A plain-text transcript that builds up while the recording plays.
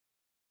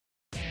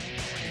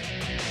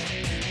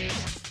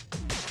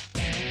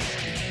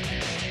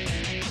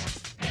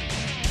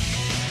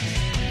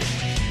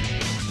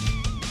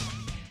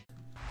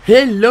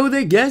Hello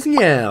there guys and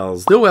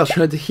gals, the Welsh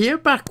Hunter here,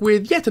 back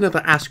with yet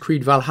another Ass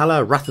Creed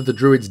Valhalla Wrath of the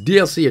Druids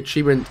DLC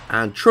achievement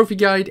and trophy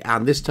guide,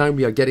 and this time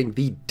we are getting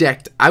the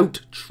Decked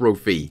Out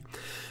trophy.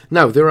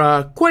 Now there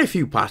are quite a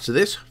few parts to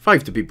this,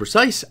 5 to be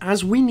precise,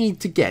 as we need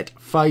to get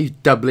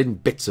 5 Dublin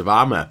bits of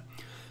armour.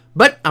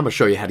 But I'm going to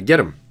show you how to get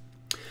them.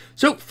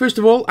 So first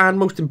of all, and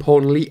most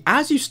importantly,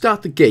 as you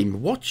start the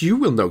game, what you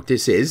will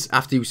notice is,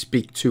 after you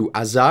speak to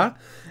Azar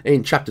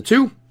in chapter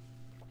 2,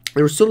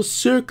 there are sort of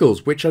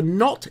circles which are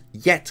not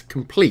yet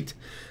complete.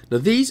 Now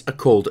these are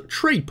called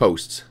trade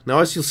posts. Now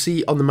as you'll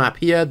see on the map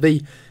here,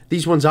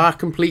 these ones are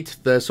complete.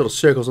 The sort of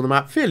circles on the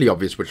map, fairly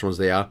obvious which ones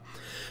they are.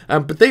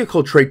 But they are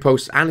called trade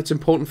posts, and it's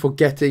important for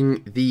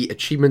getting the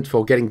achievement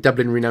for getting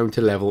Dublin renown to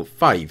level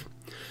 5.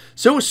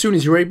 So as soon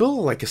as you're able,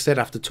 like I said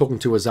after talking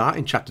to Azar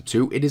in chapter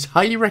 2, it is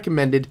highly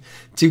recommended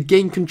to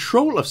gain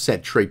control of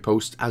said trade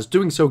post, as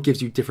doing so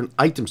gives you different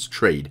items to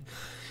trade.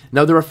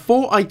 Now there are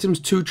 4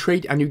 items to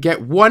trade, and you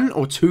get 1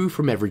 or 2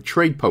 from every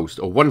trade post,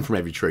 or 1 from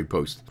every trade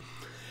post.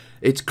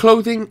 It's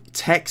clothing,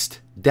 text,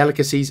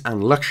 delicacies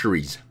and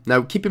luxuries.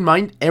 Now keep in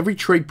mind, every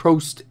trade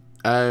post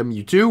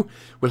you do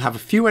will have a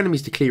few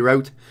enemies to clear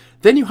out.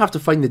 Then you have to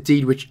find the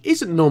deed, which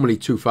isn't normally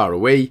too far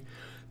away,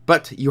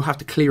 but you have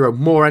to clear out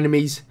more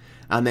enemies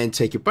and then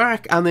take it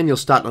back, and then you'll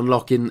start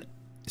unlocking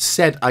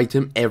said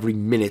item every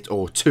minute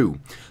or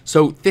 2.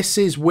 So this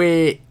is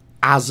where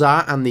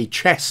Azar and the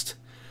chest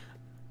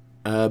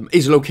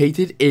is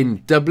located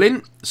in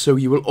Dublin, so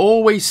you will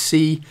always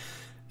see,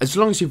 as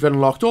long as you've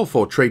unlocked all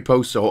 4 trade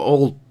posts, or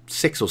all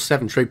 6 or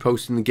 7 trade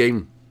posts in the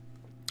game,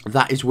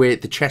 that is where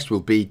the chest will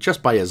be,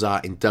 just by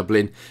Azar in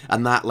Dublin,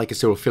 and that, like I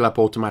said, will fill up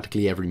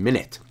automatically every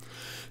minute.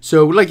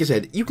 So, like I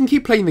said, you can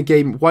keep playing the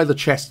game while the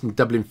chest in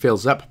Dublin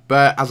fills up,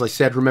 but as I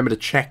said, remember to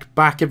check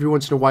back every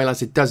once in a while,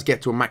 as it does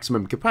get to a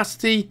maximum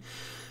capacity.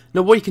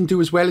 Now what you can do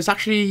as well is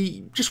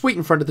actually just wait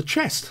in front of the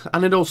chest,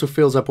 and it also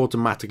fills up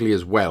automatically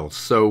as well.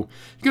 So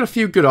you've got a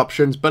few good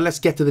options, but let's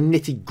get to the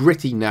nitty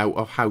gritty now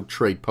of how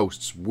trade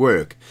posts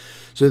work.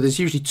 So there's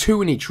usually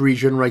 2 in each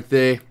region right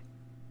there,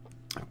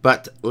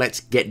 but let's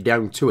get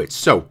down to it.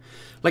 So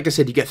like I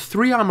said, you get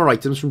 3 armor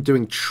items from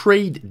doing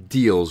trade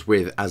deals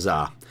with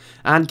Azar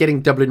and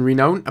getting Dublin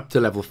renown up to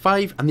level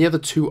 5, and the other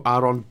 2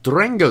 are on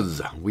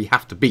Drengrs we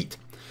have to beat.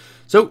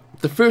 So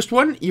the first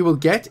one you will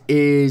get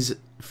is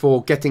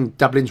for getting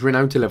Dublin's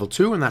renown to level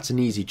 2, and that's an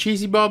easy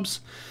cheesy bobs.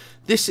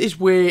 This is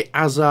where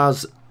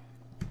Azar's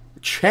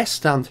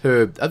chest and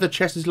her other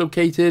chest is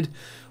located,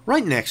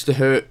 right next to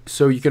her,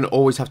 so you can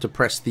always have to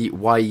press the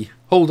Y,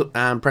 hold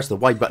and press the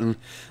Y button.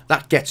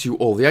 That gets you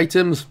all the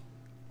items,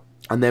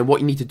 and then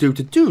what you need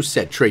to do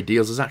said trade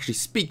deals is actually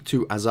speak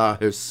to Azar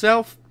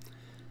herself.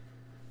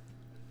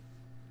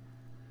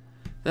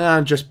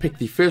 And just pick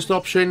the first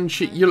option.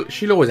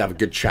 She'll always have a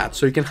good chat,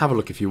 so you can have a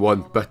look if you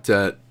want, but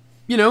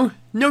you know,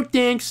 no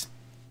thanks.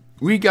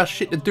 We got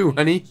shit to do,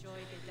 honey.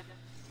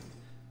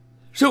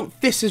 So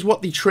this is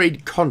what the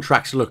trade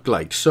contracts look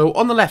like. So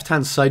on the left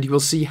hand side you will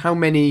see how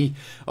many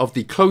of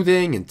the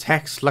clothing and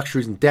text,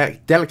 luxuries and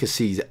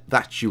delicacies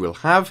that you will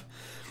have.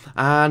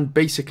 And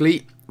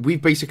basically,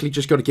 we've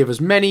just got to give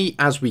as many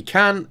as we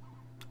can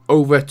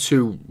over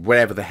to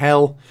wherever the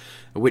hell,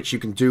 which you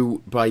can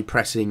do by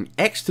pressing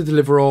X to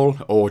deliver all,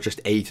 or just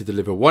A to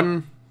deliver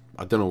 1.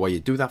 I don't know why you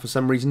do that for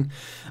some reason.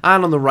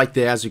 And on the right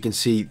there, as you can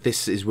see,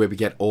 this is where we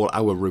get all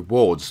our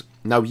rewards.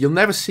 Now, you'll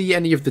never see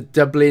any of the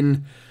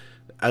Dublin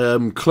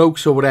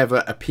cloaks or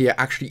whatever appear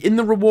actually in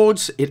the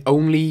rewards. It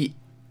only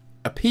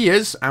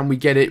appears, and we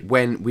get it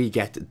when we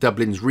get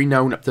Dublin's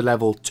renown up to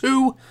level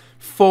 2,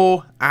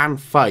 4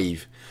 and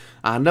 5.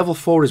 And level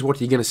 4 is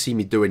what you're going to see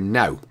me doing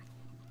now.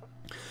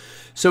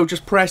 So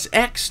just press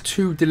X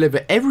to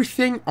deliver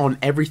everything on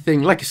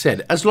everything. Like I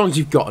said, as long as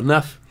you've got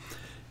enough.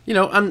 You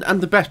know,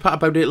 and the best part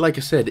about it, like I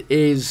said,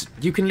 is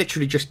you can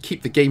literally just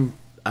keep the game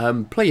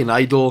playing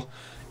idle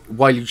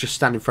while you just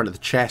stand in front of the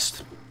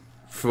chest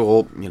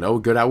for, you know,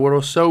 a good hour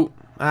or so,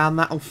 and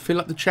that'll fill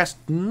up the chest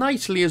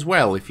nicely as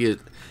well if you're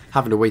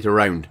having to wait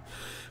around.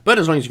 But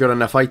as long as you've got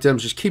enough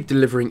items, just keep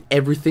delivering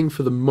everything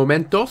for the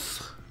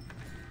momentos.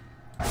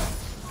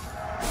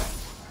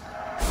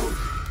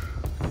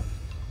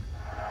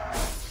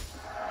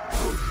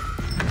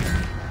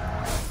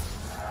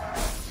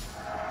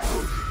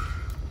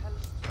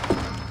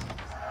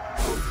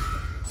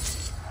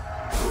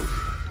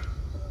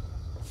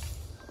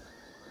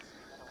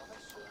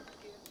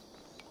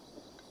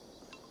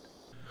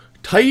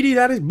 Tidy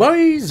that is,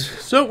 boys!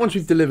 So once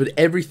we've delivered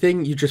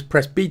everything, you just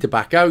press B to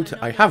back out.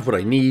 I have what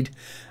I need,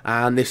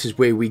 and this is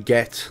where we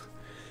get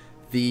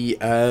the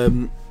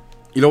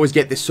you'll always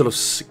get this sort of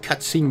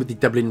cutscene with the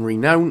Dublin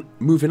renown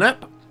moving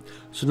up.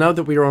 So now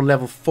that we are on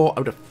level 4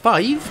 out of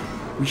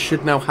 5, we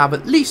should now have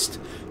at least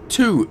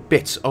 2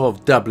 bits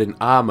of Dublin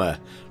armor.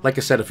 Like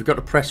I said, I forgot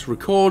to press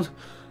record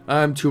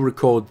to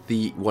record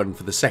the one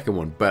for the second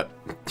one, but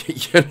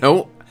you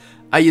know,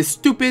 are you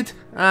stupid?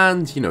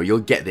 And you know, you'll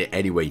get there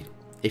anyway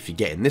if you're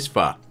getting this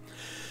far.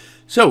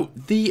 So,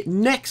 the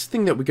next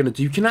thing that we're going to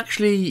do, you can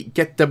actually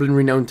get Dublin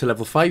renown to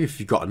level 5 if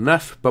you've got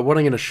enough, but what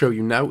I'm going to show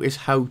you now is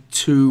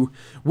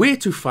where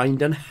to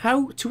find and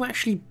how to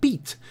actually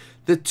beat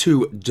the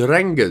 2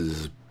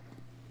 Drengrs.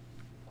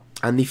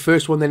 And the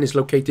first one then is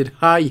located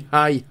high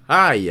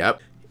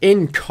up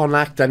in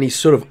Connacht, and he's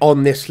sort of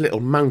on this little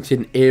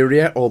mountain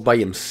area all by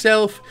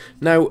himself.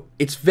 Now,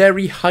 it's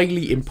very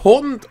highly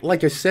important,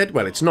 like I said.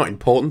 Well, it's not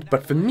important,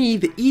 but for me,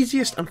 the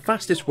easiest and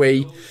fastest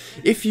way,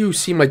 if you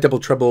see my Double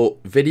Trouble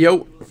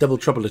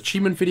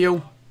achievement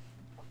video,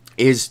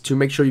 is to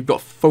make sure you've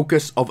got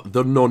focus of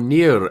the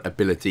northeastish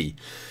ability.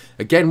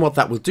 Again, what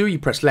that will do, you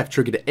press left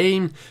trigger to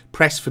aim,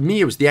 press, for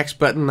me, it was the X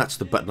button, that's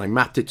the button I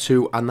mapped it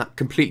to, and that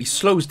completely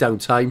slows down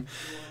time,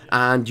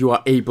 and you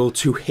are able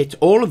to hit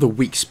all of the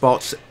weak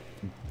spots,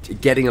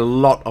 getting a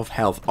lot of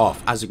health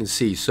off, as you can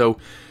see. So,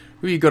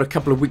 we've got a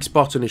couple of weak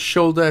spots on his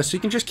shoulder, so you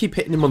can just keep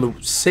hitting him on the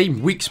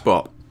same weak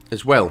spot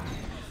as well.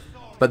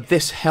 But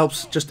this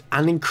helps just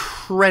an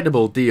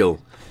incredible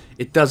deal.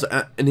 It does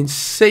an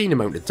insane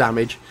amount of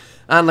damage,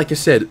 and like I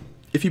said,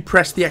 if you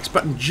press the X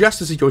button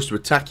just as he goes to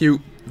attack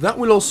you, that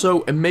will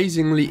also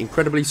amazingly,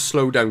 incredibly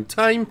slow down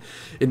time,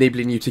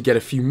 enabling you to get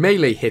a few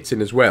melee hits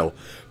in as well.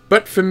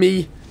 But for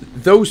me,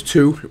 those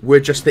 2 were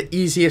just the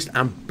easiest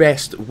and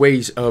best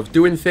ways of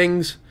doing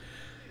things.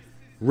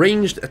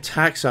 Ranged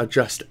attacks are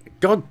just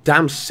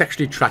goddamn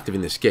sexually attractive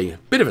in this game.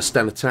 Bit of a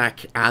stun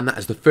attack, and that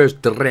is the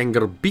first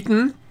Drengr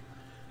beaten.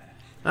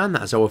 And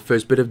that is our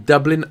first bit of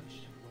Dublin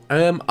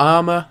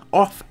armour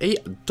off a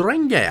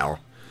Drengr.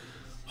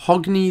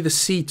 Hogni the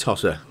Sea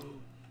Tosser.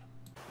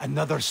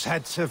 Another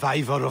sad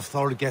survivor of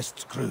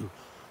Thorgest's crew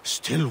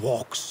still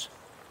walks.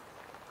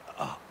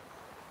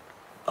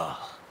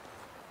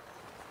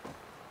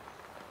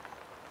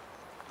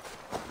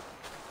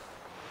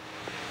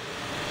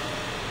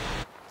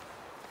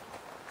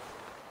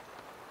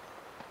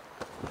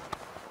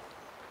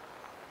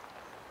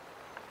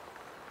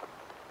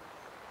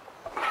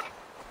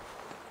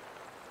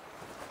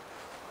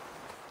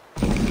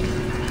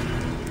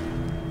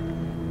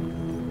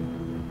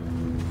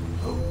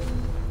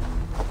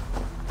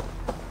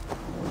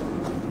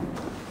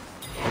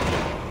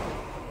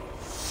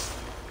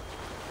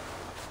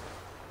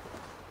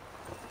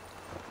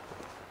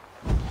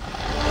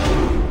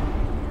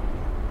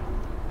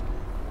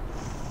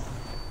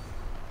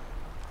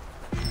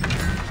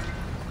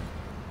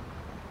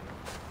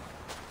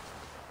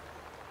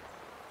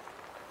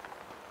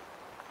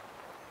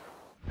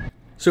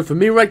 So for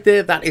me right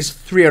there, that is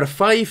 3 out of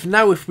 5.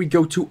 Now if we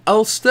go to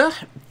Ulster,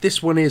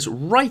 this one is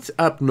right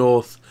up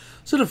north,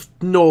 sort of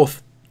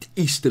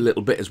northeast a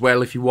little bit as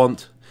well if you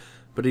want.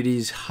 But it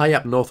is high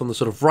up north on the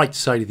sort of right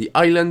side of the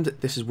island.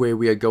 This is where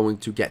we are going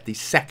to get the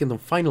second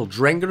and final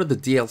Drengr of the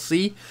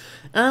DLC.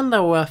 And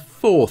our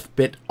 4th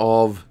bit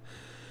of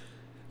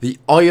the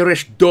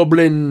Irish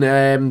Dublin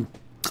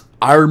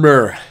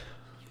armour.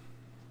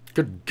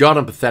 Good God,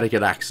 I'm pathetic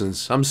at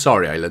accents. I'm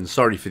sorry, Island.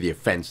 Sorry for the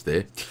offence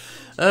there.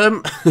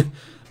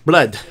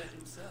 Blood.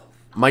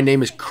 My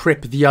name is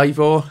Crip the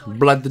Ivor,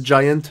 Blood the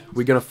Giant.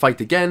 We're going to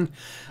fight again,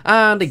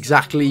 and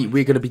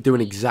we're going to be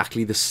doing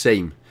exactly the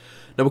same.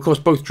 Now, of course,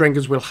 both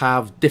Drengrs will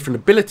have different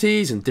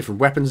abilities and different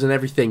weapons and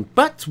everything,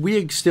 but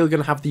we're still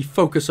going to have the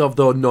focus of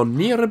the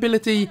non-near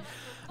ability,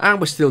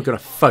 and we're still going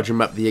to fudge them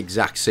up the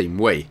exact same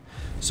way.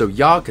 So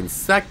y'all can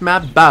sack my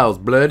bowels,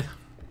 blood.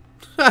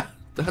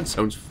 That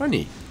sounds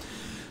funny.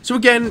 So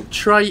again,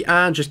 try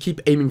and just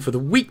keep aiming for the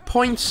weak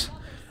points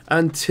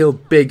until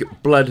Big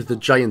Blood the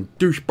Giant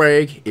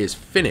douchebag is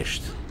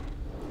finished.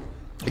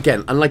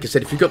 Again, and like I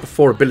said, if you've got the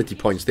 4 ability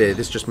points there,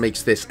 this just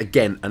makes this,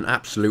 again, an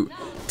absolute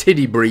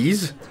tiddy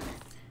breeze.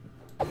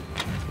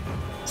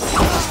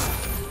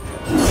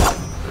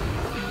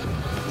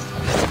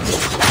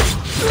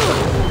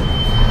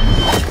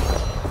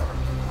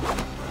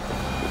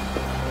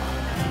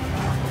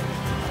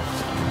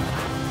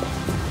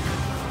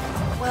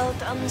 Well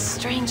done,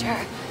 stranger.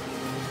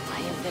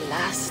 The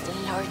last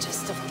and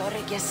largest of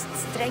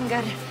Thorgest's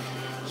Drengr,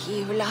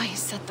 he who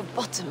lies at the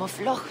bottom of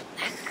Loch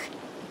Ness.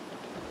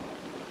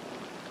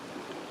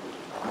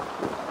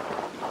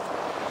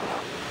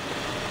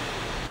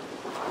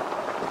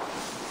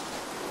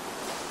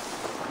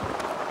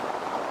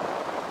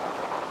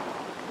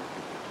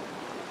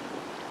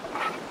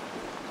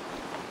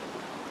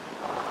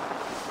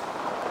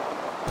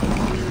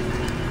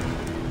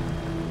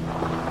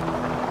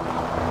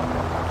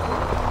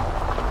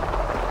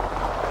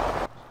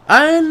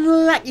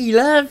 Unlucky,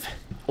 love.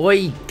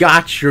 I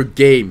got your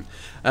game.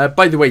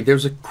 By the way,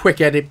 there's a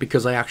quick edit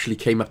because I actually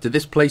came up to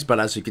this place, but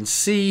as you can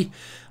see,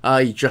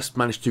 I just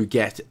managed to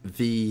get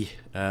the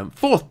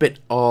 4th bit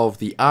of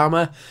the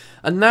armor.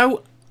 And now,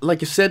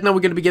 like I said, now we're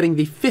going to be getting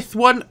the 5th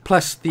one,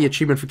 plus the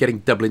achievement for getting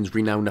Dublin's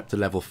renown up to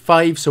level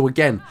 5. So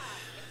again,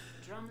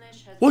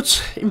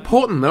 what's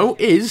important though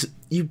is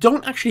you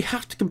don't actually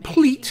have to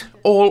complete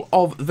all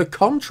of the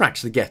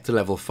contracts to get to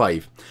level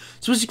 5.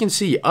 So as you can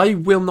see, I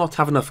will not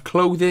have enough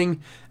clothing,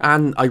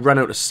 and I run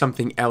out of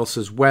something else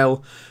as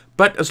well.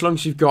 But as long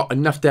as you've got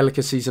enough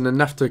delicacies and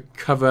enough to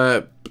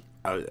cover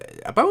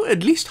about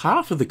at least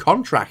half of the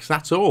contracts,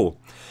 that's all.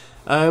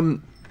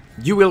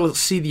 You will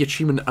see the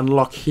achievement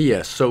unlock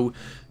here, so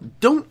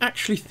don't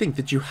actually think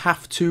that you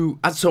have to...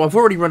 So I've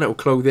already run out of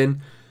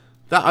clothing.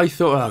 That I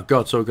thought, oh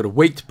god, so I've got to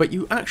wait, but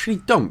you actually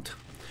don't.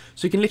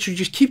 So you can literally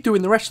just keep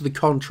doing the rest of the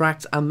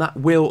contracts, and that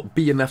will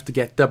be enough to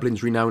get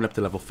Dublin's renown up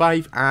to level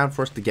 5, and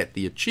for us to get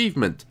the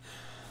achievement.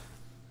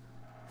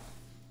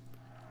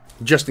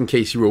 Just in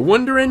case you were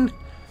wondering,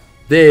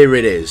 there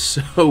it is.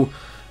 So,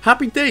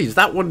 happy days.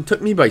 That one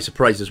took me by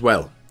surprise as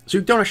well. So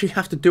you don't actually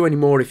have to do any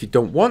more if you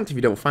don't want, if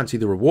you don't fancy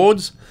the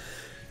rewards.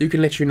 You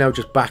can literally now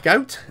just back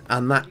out,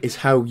 and that is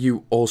how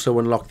you also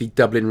unlock the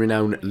Dublin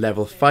Renown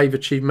level 5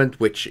 achievement,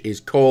 which is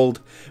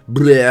called...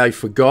 Bleh, I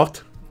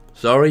forgot.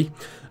 Sorry.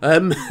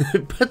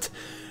 But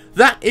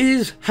that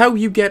is how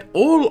you get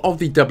all of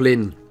the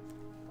Dublin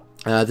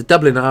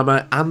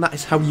armor, and that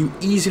is how you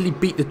easily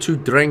beat the 2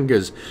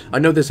 Drengrs. I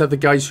know there's other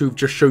guys who've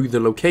just shown you the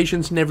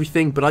locations and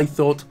everything, but I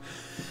thought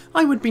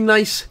I would be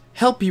nice,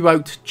 help you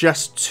out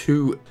just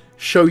to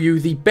show you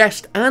the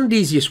best and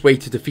easiest way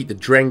to defeat the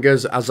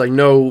Drengrs, as I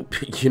know,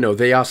 you know,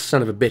 they are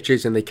son of a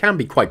bitches and they can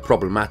be quite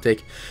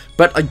problematic.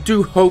 But I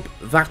do hope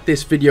that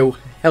this video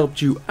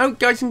helped you out,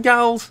 guys and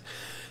gals.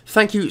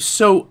 Thank you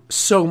so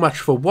much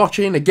for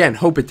watching. Again,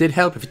 hope it did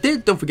help. If it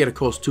did, don't forget, of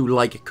course, to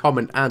like,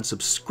 comment, and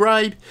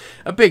subscribe.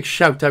 A big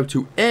shout out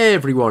to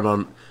everyone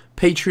on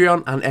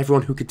Patreon and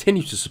everyone who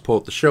continues to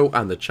support the show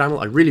and the channel.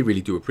 I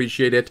really do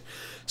appreciate it.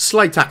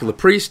 Slide tackle the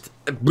priest.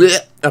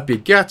 Bleh, up your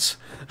guts.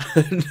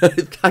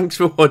 Thanks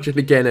for watching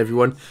again,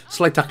 everyone.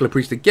 Slide tackle the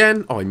priest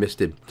again. Oh, I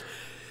missed him.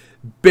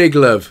 Big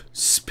love.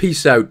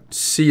 Peace out.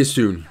 See you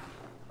soon.